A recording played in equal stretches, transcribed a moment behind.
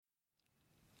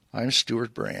I'm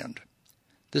Stuart Brand.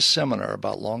 This seminar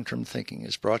about long-term thinking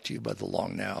is brought to you by the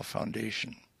Long Now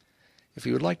Foundation. If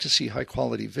you would like to see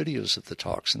high-quality videos of the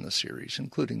talks in the series,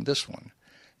 including this one,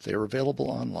 they are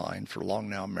available online for Long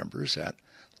Now members at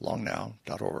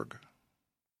longnow.org.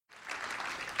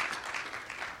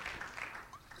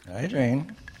 Hi,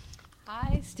 Jane.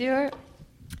 Hi, Stuart.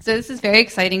 So this is very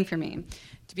exciting for me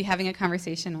to be having a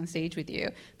conversation on stage with you,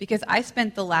 because I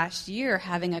spent the last year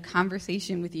having a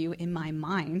conversation with you in my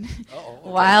mind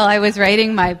while I was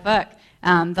writing my book.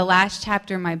 The last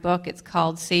chapter in my book, it's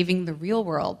called Saving the Real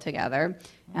World Together,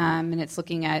 and it's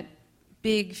looking at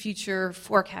big future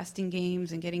forecasting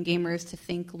games and getting gamers to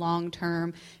think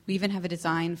long-term. We even have a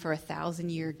design for a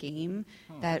 1,000-year game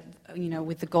that,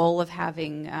 with the goal of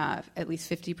having at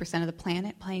least 50% of the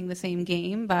planet playing the same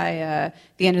game by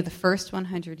the end of the first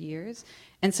 100 years.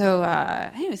 And so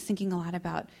I was thinking a lot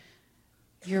about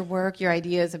your work, your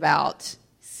ideas about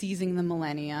seizing the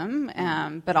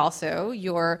millennium, but also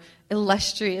your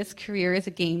illustrious career as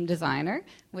a game designer,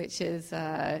 which is,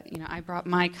 I brought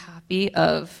my copy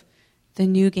of the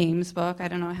New Games book. I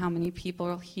don't know how many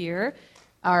people here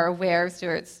are aware of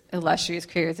Stuart's illustrious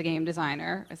career as a game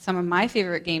designer. Some of my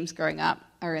favorite games growing up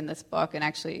are in this book, and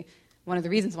actually one of the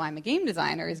reasons why I'm a game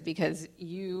designer is because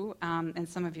you and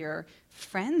some of your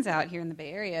friends out here in the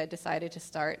Bay Area decided to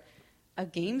start a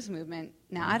games movement.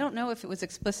 Now, I don't know if it was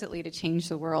explicitly to change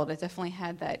the world. It definitely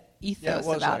had that ethos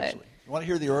about it. You want to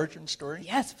hear the origin story?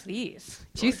 Yes, please.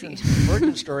 Juicy. The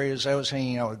origin story is I was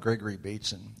hanging out with Gregory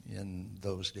Bateson in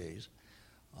those days.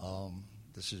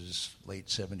 This is late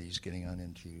 70s, getting on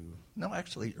into,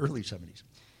 early 70s.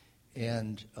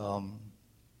 And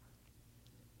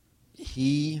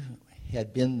he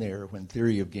had been there when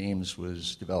Theory of Games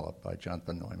was developed by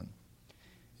Jonathan Neumann.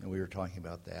 And we were talking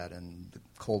about that and the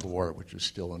Cold War, which was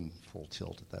still in full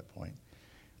tilt at that point.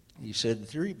 He said, the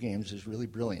Theory of Games is really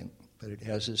brilliant, but it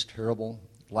has this terrible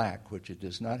lack, which it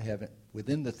does not have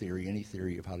within the theory any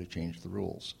theory of how to change the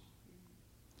rules.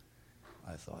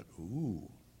 I thought, ooh.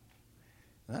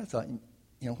 And I thought,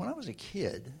 when I was a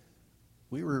kid,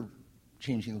 we were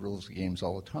changing the rules of games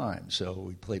all the time. So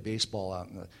we'd play baseball out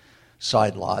in the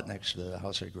side lot next to the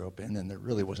house I grew up in, and there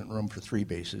really wasn't room for 3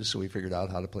 bases, so we figured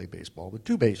out how to play baseball with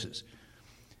 2 bases.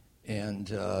 And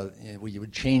we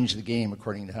would change the game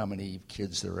according to how many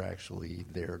kids there were actually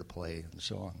there to play and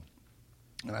so on.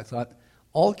 And I thought,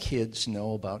 all kids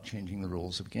know about changing the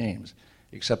rules of games,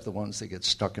 except the ones that get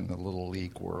stuck in the Little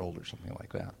League world or something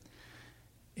like that.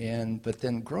 But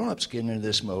then grown-ups get into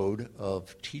this mode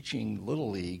of teaching Little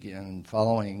League and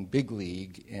following Big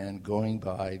League and going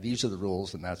by, these are the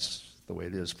rules and that's the way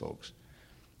it is, folks.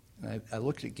 And I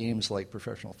looked at games like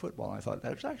professional football and I thought,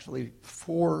 there's actually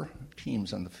 4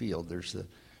 teams on the field. There's the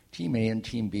Team A and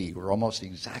Team B, who are almost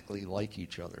exactly like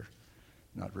each other.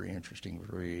 Not very interesting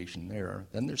variation there.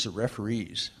 Then there's the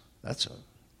referees. That's a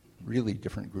really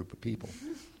different group of people.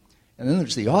 And then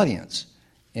there's the audience.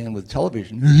 And with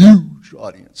television, a huge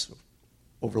audience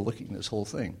overlooking this whole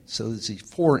thing. So there's these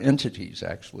 4 entities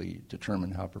actually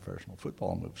determine how professional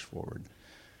football moves forward.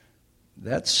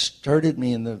 That started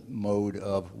me in the mode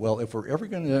of, well, if we're ever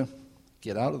going to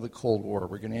get out of the Cold War,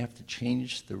 we're going to have to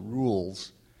change the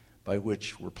rules by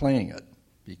which we're playing it,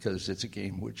 because it's a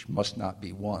game which must not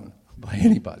be won by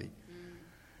anybody.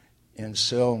 And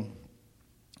so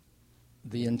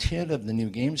the intent of the New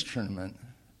Games tournament,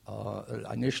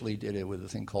 I initially did it with a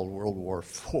thing called World War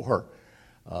IV.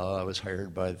 I was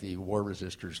hired by the War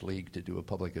Resisters League to do a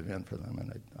public event for them,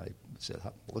 and I said,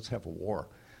 let's have a war.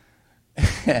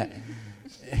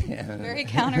 Very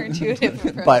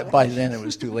counterintuitive. By then, it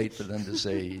was too late for them to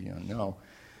say, no.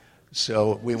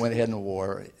 So we went ahead in a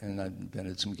war, and I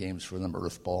invented some games for them,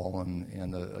 Earthball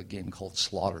and a game called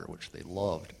Slaughter, which they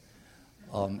loved.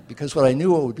 Because what I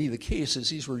knew what would be the case is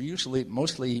these were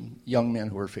mostly young men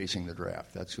who were facing the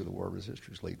draft. That's who the War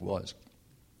Resisters League was,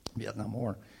 Vietnam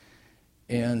War.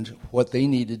 And what they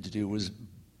needed to do was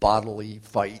bodily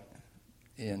fight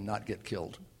and not get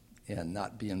killed and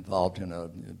not be involved in a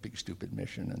big stupid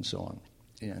mission and so on.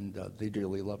 And they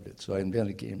dearly loved it. So I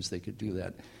invented games they could do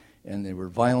that. And they were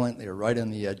violent. They were right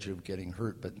on the edge of getting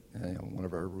hurt. But one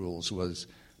of our rules was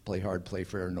play hard, play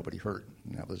fair, nobody hurt.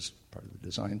 And that was part of the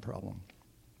design problem.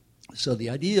 So the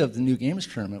idea of the New Games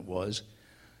tournament was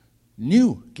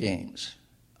new games.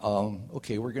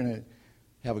 Okay, we're going to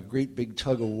have a great big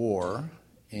tug of war,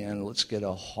 and let's get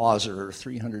a hawser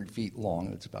 300 feet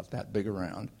long. It's about that big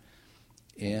around.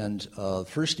 And the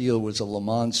first deal was a Le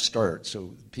Mans start.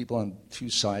 So people on 2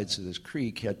 sides of this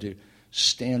creek had to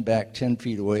stand back 10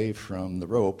 feet away from the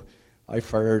rope. I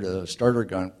fired a starter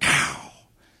gun,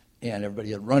 and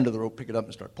everybody had to run to the rope, pick it up,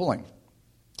 and start pulling.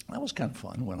 That was kind of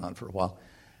fun. Went on for a while.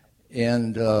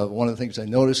 And one of the things I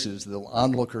noticed is the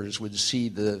onlookers would see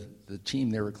the team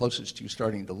they were closest to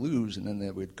starting to lose, and then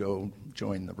they would go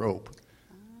join the rope.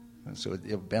 And so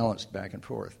it balanced back and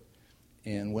forth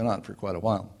and went on for quite a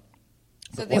while.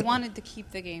 So they wanted to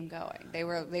keep the game going. They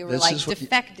were like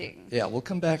defecting. Yeah, we'll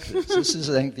come back to this. This is,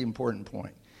 I think, the important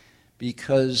point.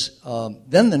 Because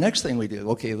then the next thing we did,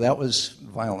 okay, that was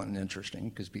violent and interesting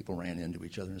because people ran into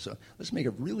each other. And so let's make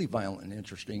it really violent and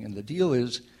interesting. And the deal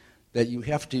is that you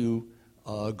have to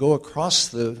go across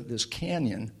this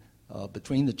canyon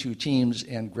between the two teams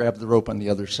and grab the rope on the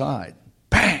other side.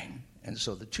 Bang! And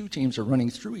so the two teams are running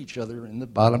through each other in the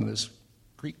bottom of this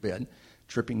creek bed,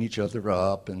 tripping each other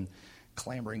up and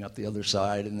clambering up the other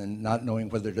side, and then not knowing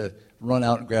whether to run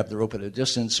out and grab the rope at a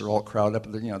distance or all crowd up.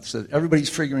 So everybody's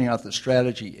figuring out the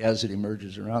strategy as it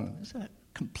emerges around them. It's a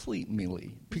complete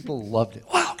melee. People loved it.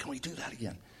 Wow, can we do that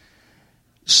again?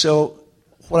 So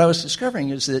what I was discovering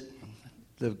is that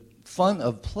the fun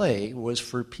of play was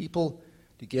for people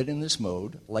to get in this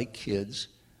mode, like kids,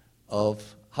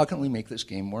 of how can we make this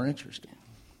game more interesting?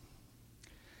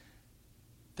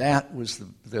 That was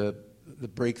the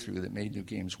breakthrough that made new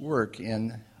games work,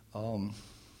 and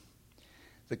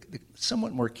the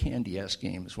somewhat more candy-ass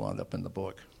games wound up in the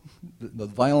book. The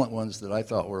violent ones that I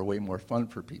thought were way more fun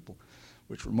for people,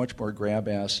 which were much more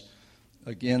grab-ass.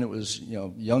 Again, it was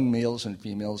young males and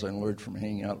females. I learned from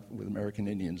hanging out with American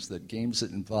Indians that games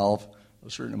that involve a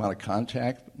certain amount of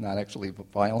contact, not actually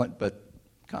violent, but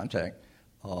contact,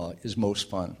 is most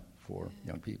fun for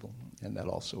young people, and that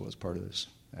also was part of this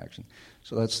action.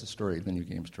 So that's the story of the New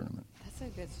Games Tournament. That's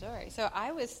a good story. So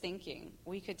I was thinking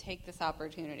we could take this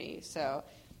opportunity. So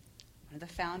one of the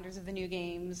founders of the New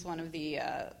Games, one of the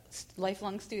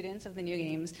lifelong students of the New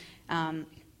Games,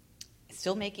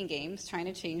 still making games, trying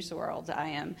to change the world, I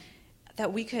am,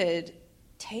 that we could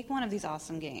take one of these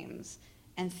awesome games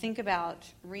and think about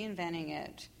reinventing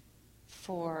it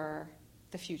for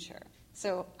the future.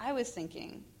 So I was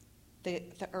thinking the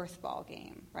Earthball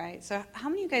game, right? So how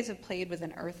many of you guys have played with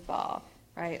an Earthball,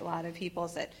 right? A lot of people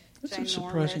said that's a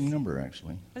surprising number,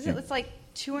 actually. It's like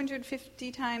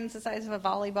 250 times the size of a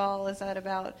volleyball. Is that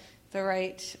about the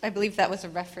right? I believe that was a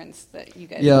reference that you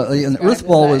guys. Yeah, an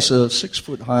Earthball was a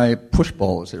 6-foot-high push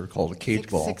ball, as they were called, a cage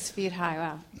ball. 6 feet high,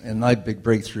 wow. And my big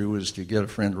breakthrough was to get a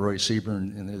friend, Roy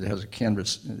Seaburn, and it has a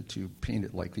canvas to paint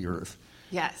it like the Earth.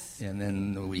 Yes. And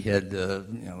then we had,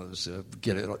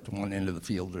 get it to one end of the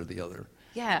field or the other.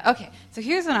 Yeah, okay. So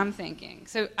here's what I'm thinking.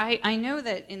 So I know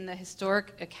that in the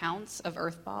historic accounts of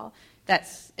Earthball,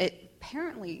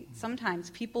 apparently sometimes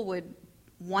people would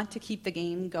want to keep the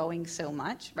game going so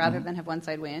much rather than have one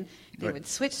side win. They would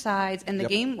switch sides. And the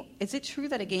game, is it true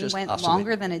that a game went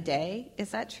longer than a day?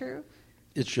 Is that true?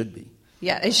 It should be.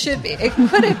 Yeah, it should be. It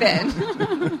could have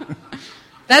been.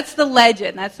 That's the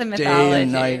legend. That's the mythology. Day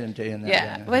and night and day and night.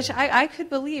 Yeah, which I could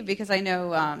believe because I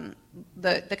know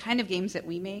the kind of games that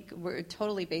we make were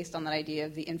totally based on that idea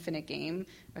of the infinite game.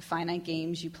 Or finite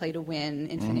games you play to win,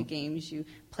 infinite games you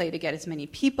play to get as many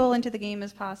people into the game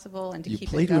as possible and to keep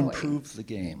it going. You play to improve the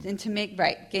game. And to make,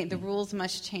 the rules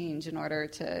must change in order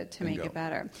to make it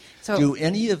better. So, do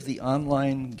any of the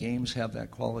online games have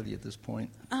that quality at this point?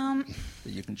 That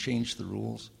you can change the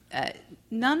rules?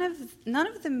 None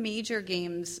of the major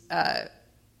games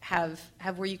have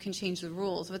where you can change the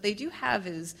rules. What they do have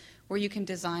is where you can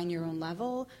design your own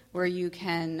level, where you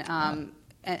can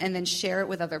and then share it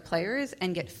with other players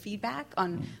and get feedback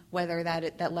on whether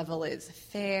that level is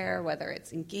fair, whether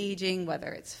it's engaging, whether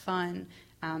it's fun.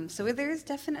 So there's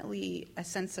definitely a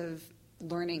sense of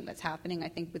learning that's happening, I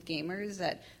think, with gamers,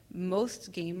 that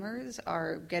most gamers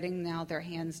are getting now their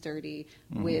hands dirty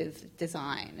with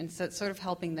design. And so it's sort of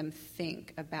helping them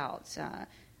think about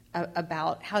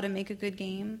how to make a good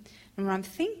game. And what I'm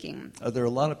thinking... Are there a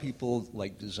lot of people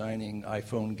like designing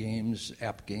iPhone games,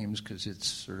 app games, because it's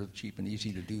sort of cheap and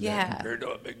easy to do that compared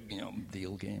to a big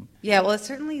deal game? Yeah, well, it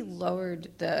certainly lowered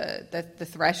the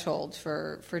threshold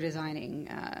for designing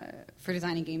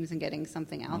games and getting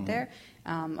something out there.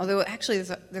 Although actually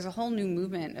there's a whole new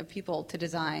movement of people to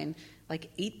design like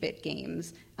 8-bit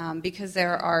games because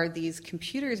there are these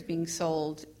computers being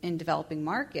sold in developing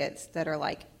markets that are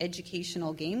like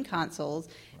educational game consoles,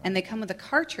 and they come with a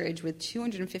cartridge with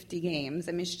 250 games.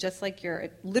 I mean, it's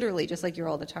literally just like your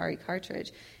old Atari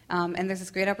cartridge. And there's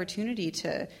this great opportunity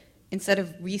to, instead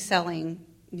of reselling,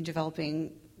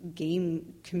 developing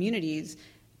game communities,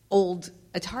 old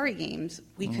Atari games,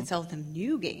 we could sell them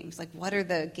new games. Like, what are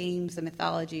the games, the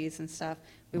mythologies and stuff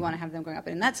we want to have them going up?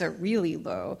 And that's a really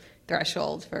low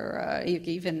threshold for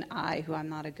even I, who I'm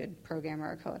not a good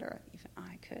programmer or coder, even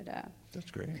I That's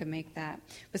great. Could make that.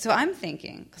 But so I'm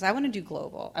thinking, because I want to do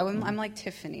global. I'm like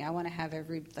Tiffany. I want to have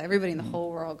everybody in the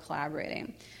whole world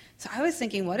collaborating. So I was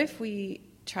thinking, what if we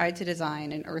tried to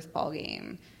design an Earthball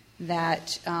game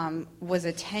that was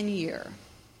a 10-year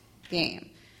game?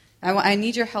 I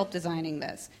need your help designing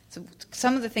this. So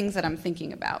some of the things that I'm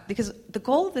thinking about, because the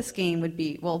goal of this game would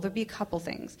be, well, there'd be a couple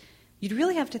things. You'd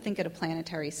really have to think at a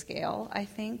planetary scale, I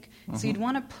think. Mm-hmm. So you'd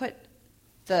want to put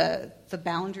the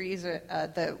boundaries or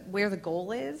where the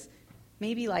goal is,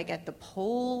 maybe like at the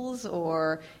poles,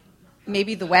 or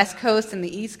maybe the West Coast and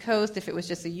the East Coast if it was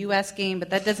just a U.S. game, but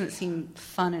that doesn't seem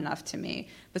fun enough to me.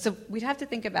 But so we'd have to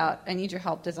think about, I need your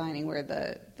help designing where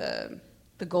the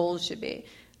goals should be.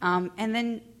 And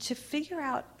then to figure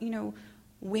out,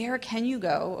 where can you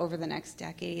go over the next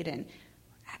decade, and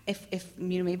if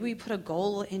maybe we put a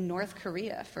goal in North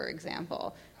Korea, for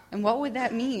example, and what would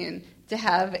that mean to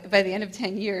have, by the end of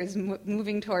 10 years,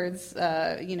 moving towards,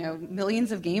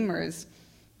 millions of gamers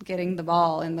getting the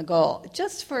ball in the goal?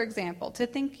 Just for example, to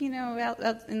think,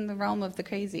 out in the realm of the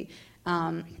crazy.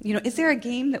 Is there a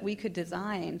game that we could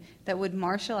design that would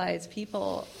marshalize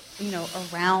people,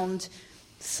 around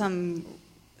some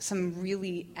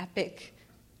really epic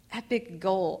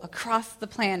goal across the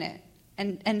planet,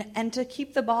 and to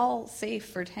keep the ball safe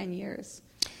for 10 years?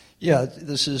 Yeah,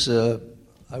 this is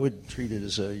I would treat it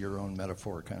as your own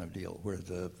metaphor kind of deal, where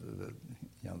the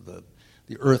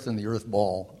Earth and the Earth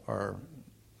ball are,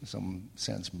 in some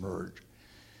sense, merge.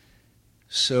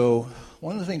 So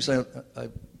one of the things I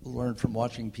learned from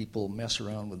watching people mess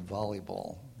around with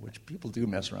volleyball, which people do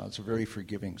mess around. It's a very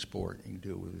forgiving sport. You can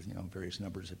do it with various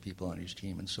numbers of people on each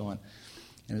team and so on.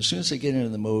 And as soon as they get into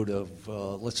the mode of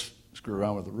let's screw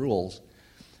around with the rules,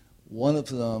 one of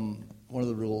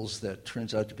the rules that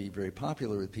turns out to be very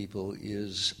popular with people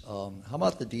is, how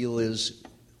about the deal is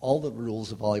all the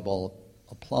rules of volleyball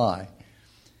apply,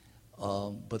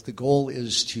 but the goal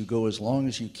is to go as long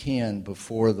as you can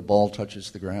before the ball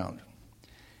touches the ground.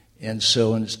 And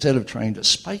so instead of trying to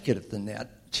spike it at the net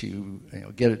to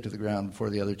get it to the ground before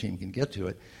the other team can get to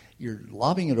it, you're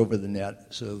lobbing it over the net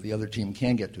so the other team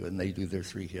can get to it, and they do their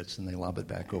 3 hits and they lob it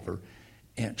back over.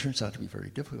 And it turns out to be very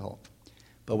difficult.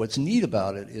 But what's neat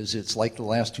about it is it's like the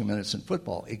last 2 minutes in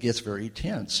football. It gets very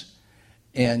tense.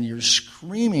 And you're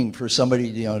screaming for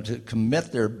somebody to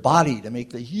commit their body to make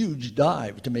the huge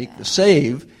dive, to make the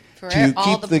save, to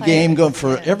keep the game going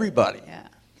for everybody. Yeah.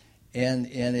 And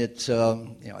it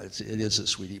is a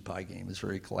sweetie pie game. It's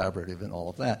very collaborative and all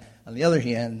of that. On the other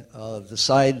hand, the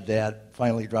side that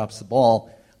finally drops the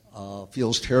ball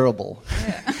feels terrible.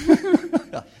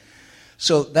 Yeah.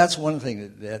 So that's one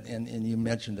thing and you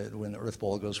mentioned that when the Earth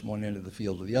ball goes from one end of the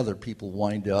field to the other, people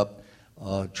wind up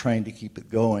trying to keep it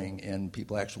going, and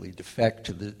people actually defect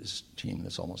to this team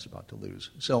that's almost about to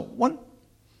lose. So one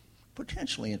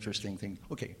potentially interesting thing.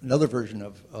 Okay, another version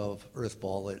of Earth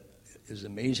ball that is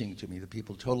amazing to me that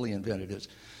people totally invented is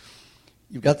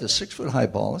you've got this 6-foot-high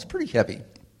ball. It's pretty heavy.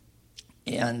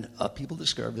 And people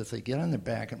discovered that if they get on their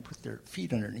back and put their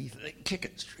feet underneath it, they can kick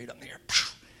it straight up in the air.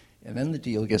 And then the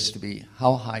deal gets to be,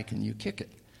 how high can you kick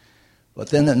it? But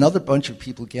then another bunch of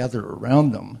people gather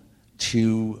around them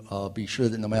to be sure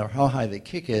that no matter how high they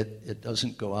kick it, it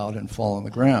doesn't go out and fall on the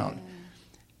ground.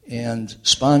 And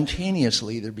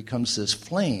spontaneously, there becomes this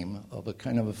flame of a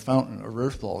kind of a fountain of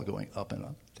earth ball going up and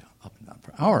down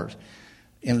for hours.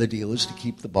 And the deal is to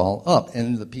keep the ball up.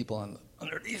 And the people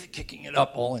underneath kicking it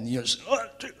up all in unison, 1,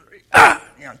 2, 3,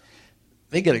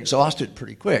 they get exhausted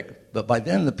pretty quick. But by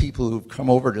then, the people who've come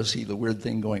over to see the weird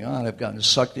thing going on have gotten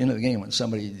sucked into the game. When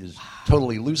somebody is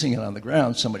totally losing it on the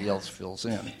ground, somebody else fills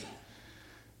in.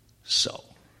 So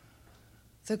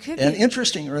an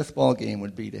interesting earth ball game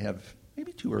would be to have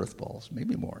maybe 2 earth balls,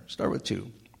 maybe more. Start with 2.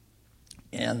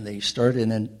 And they start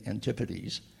in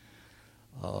antipodes,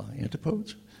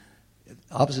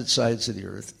 opposite sides of the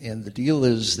earth. And the deal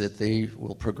is that they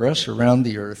will progress around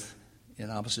the earth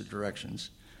in opposite directions.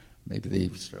 Maybe they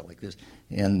start like this,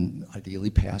 and ideally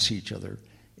pass each other.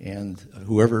 And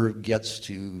whoever gets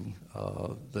to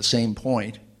the same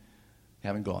point,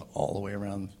 having gone all the way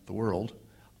around the world,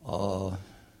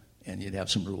 and you'd have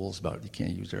some rules about you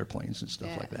can't use airplanes and stuff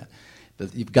like that.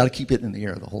 But you've got to keep it in the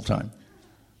air the whole time.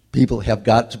 People have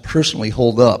got to personally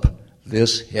hold up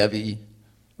this heavy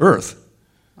earth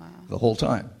the whole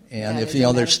time. And if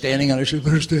they're standing on a ship,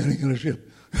 they're standing on a ship.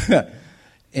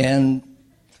 And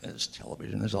there's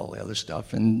television, there's all the other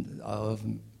stuff,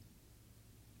 and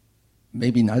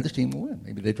maybe neither team will win.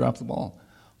 Maybe they drop the ball.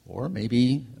 Or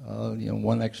maybe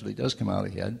one actually does come out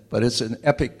ahead. But it's an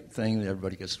epic thing that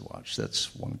everybody gets to watch.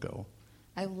 That's one go.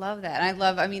 I love that.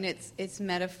 It's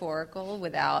metaphorical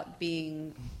without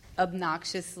being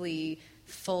obnoxiously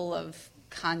full of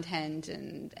content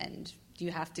and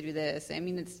you have to do this. I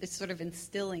mean, it's sort of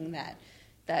instilling that,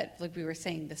 like we were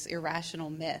saying, this irrational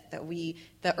myth that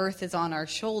the Earth is on our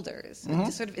shoulders. Mm-hmm.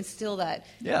 To sort of instill that.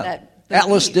 Yeah. That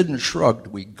Atlas didn't shrug,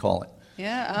 we'd call it.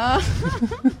 Yeah.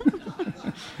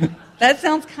 That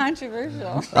sounds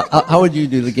controversial. How would you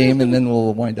do the game, and then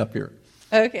we'll wind up here?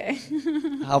 Okay.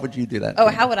 How would you do that? Oh,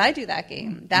 how would I do that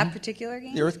game? That particular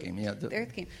game? The Earth game, yeah. The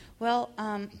Earth game. Well,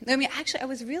 I mean, actually, I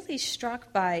was really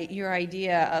struck by your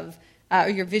idea of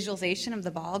your visualization of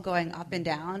the ball going up and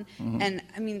down. Mm-hmm. And,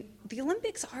 I mean, the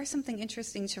Olympics are something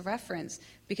interesting to reference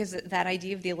because that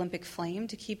idea of the Olympic flame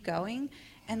to keep going.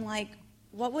 And, like,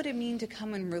 what would it mean to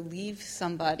come and relieve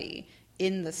somebody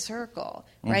in the circle,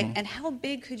 right? Mm-hmm. And how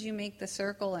big could you make the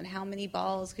circle, and how many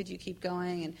balls could you keep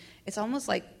going? And it's almost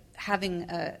like having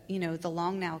the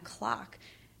Long Now clock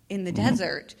in the mm-hmm.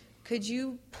 desert. Could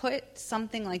you put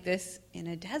something like this in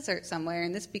a desert somewhere,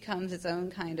 and this becomes its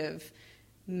own kind of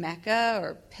mecca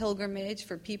or pilgrimage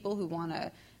for people who want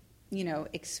to,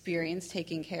 experience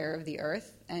taking care of the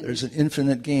earth? And there's an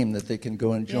infinite game that they can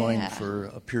go and join for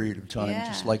a period of time,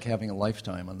 just like having a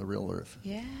lifetime on the real earth.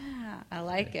 Yeah, I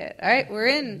like it. All right, we're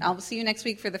in. I'll see you next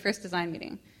week for the first design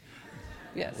meeting.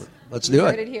 Yes. Let's do it.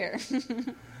 Heard it here.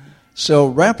 So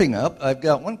wrapping up, I've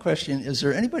got one question. Is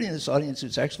there anybody in this audience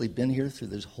who's actually been here through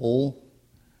this whole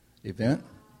event?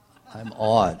 I'm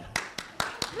awed.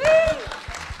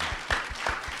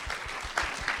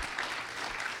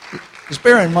 Just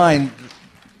bear in mind,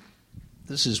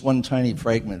 this is one tiny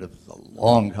fragment of a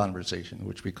long conversation,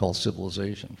 which we call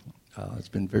civilization. It's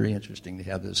been very interesting to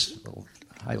have this little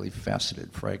highly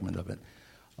faceted fragment of it.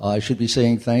 I should be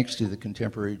saying thanks to the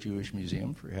Contemporary Jewish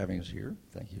Museum for having us here.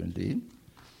 Thank you indeed.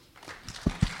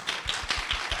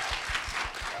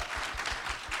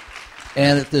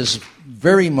 And at this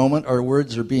very moment, our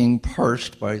words are being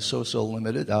parsed by So-So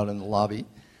Limited out in the lobby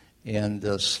and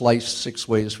sliced 6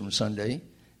 ways from Sunday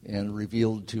and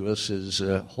revealed to us as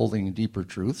holding deeper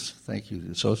truths. Thank you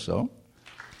to So-So.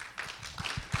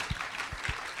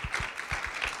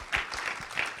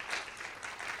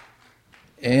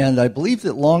 And I believe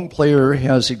that Long Player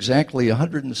has exactly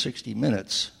 160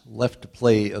 minutes left to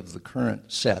play of the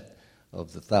current set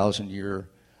of the 1,000-year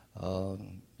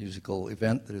musical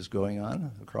event that is going on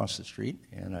across the street,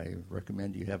 and I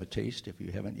recommend you have a taste if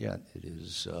you haven't yet. It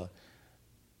is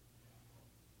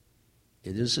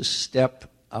a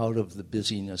step out of the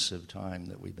busyness of time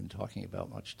that we've been talking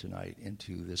about much tonight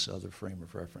into this other frame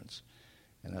of reference,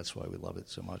 and that's why we love it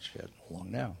so much at Long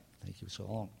Now. Thank you so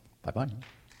long. Bye-bye.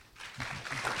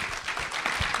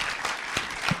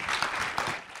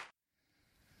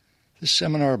 This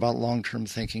seminar about long-term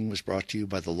thinking was brought to you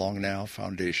by the Long Now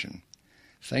Foundation.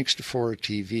 Thanks to Fora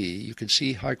TV, you can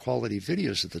see high-quality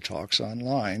videos of the talks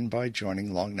online by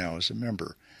joining Long Now as a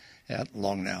member at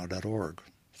longnow.org.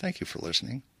 Thank you for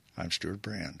listening. I'm Stuart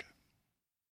Brand.